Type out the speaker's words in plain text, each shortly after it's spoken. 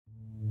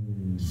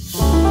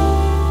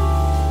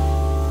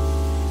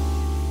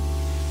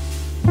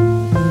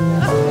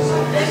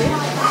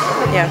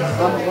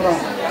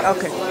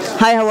Okay.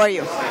 Hi, how are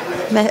you?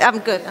 I'm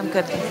good, I'm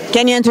good.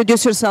 Can you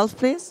introduce yourself,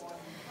 please?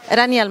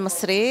 Rania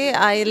Masri.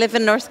 I live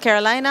in North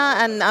Carolina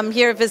and I'm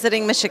here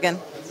visiting Michigan.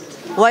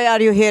 Why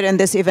are you here in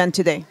this event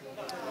today?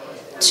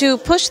 To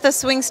push the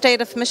swing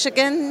state of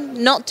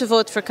Michigan not to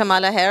vote for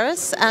Kamala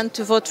Harris and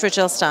to vote for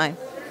Jill Stein.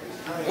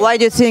 Why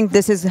do you think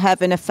this is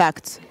have an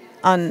effect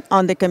on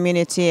the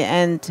community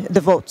and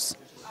the votes?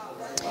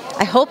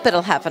 I hope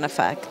it'll have an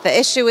effect. The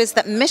issue is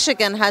that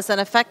Michigan has an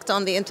effect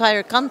on the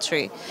entire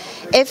country.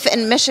 If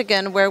in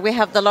Michigan, where we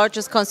have the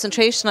largest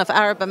concentration of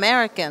Arab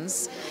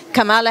Americans,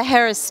 Kamala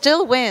Harris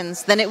still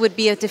wins, then it would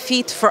be a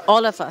defeat for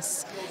all of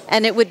us.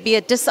 And it would be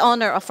a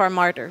dishonor of our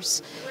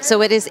martyrs.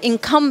 So it is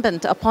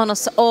incumbent upon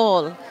us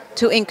all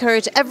to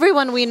encourage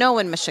everyone we know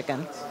in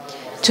Michigan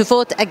to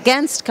vote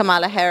against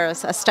Kamala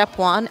Harris as step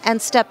one,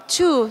 and step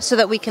two, so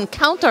that we can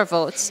count our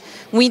votes,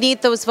 we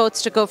need those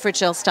votes to go for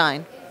Jill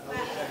Stein.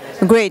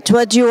 Great.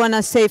 What do you want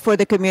to say for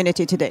the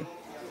community today?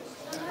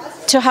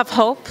 To have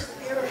hope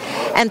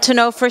and to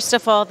know, first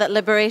of all, that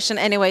liberation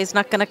anyway is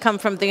not going to come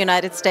from the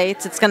United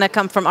States. It's going to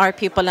come from our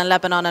people in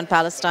Lebanon and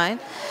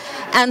Palestine.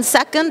 And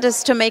second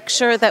is to make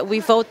sure that we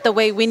vote the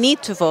way we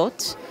need to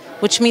vote,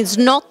 which means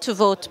not to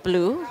vote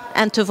blue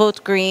and to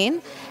vote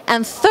green.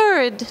 And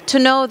third, to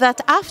know that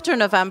after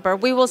November,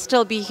 we will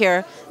still be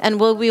here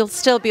and we'll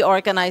still be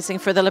organizing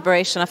for the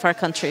liberation of our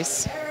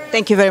countries.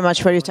 Thank you very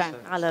much for your time.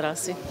 Ala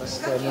rasi.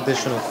 Just an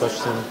additional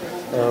question.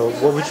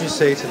 What would you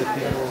say to the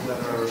people that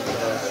are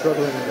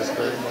struggling in this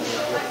very moment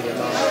with the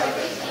amount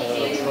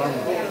of trauma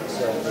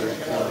that they're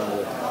dealing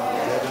with?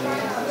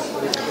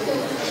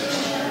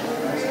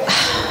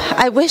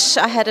 I wish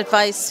I had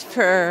advice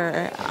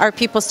for our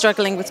people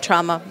struggling with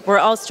trauma. We're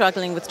all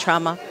struggling with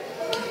trauma.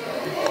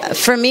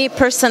 For me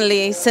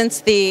personally,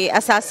 since the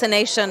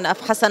assassination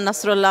of Hassan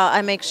Nasrallah,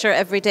 I make sure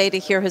every day to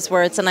hear his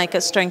words and I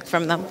get strength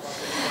from them.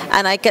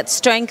 And I get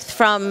strength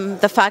from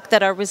the fact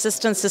that our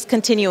resistance is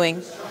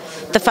continuing.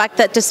 The fact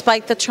that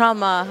despite the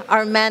trauma,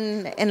 our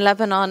men in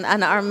Lebanon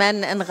and our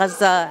men in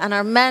Gaza and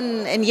our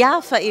men in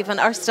Jaffa even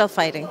are still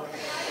fighting.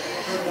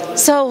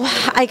 So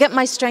I get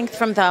my strength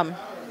from them.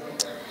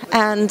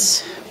 And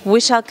we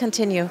shall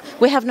continue.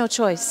 We have no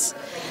choice.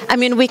 I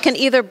mean, we can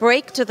either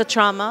break to the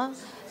trauma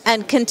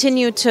and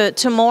continue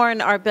to mourn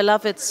our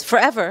beloveds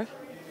forever,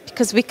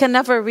 because we can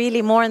never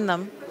really mourn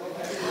them.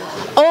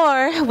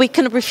 Or we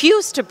can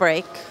refuse to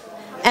break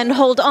and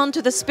hold on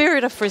to the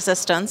spirit of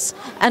resistance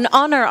and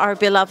honor our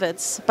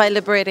beloveds by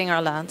liberating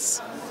our lands.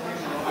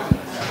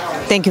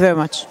 Thank you very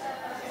much.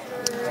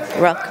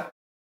 You're welcome.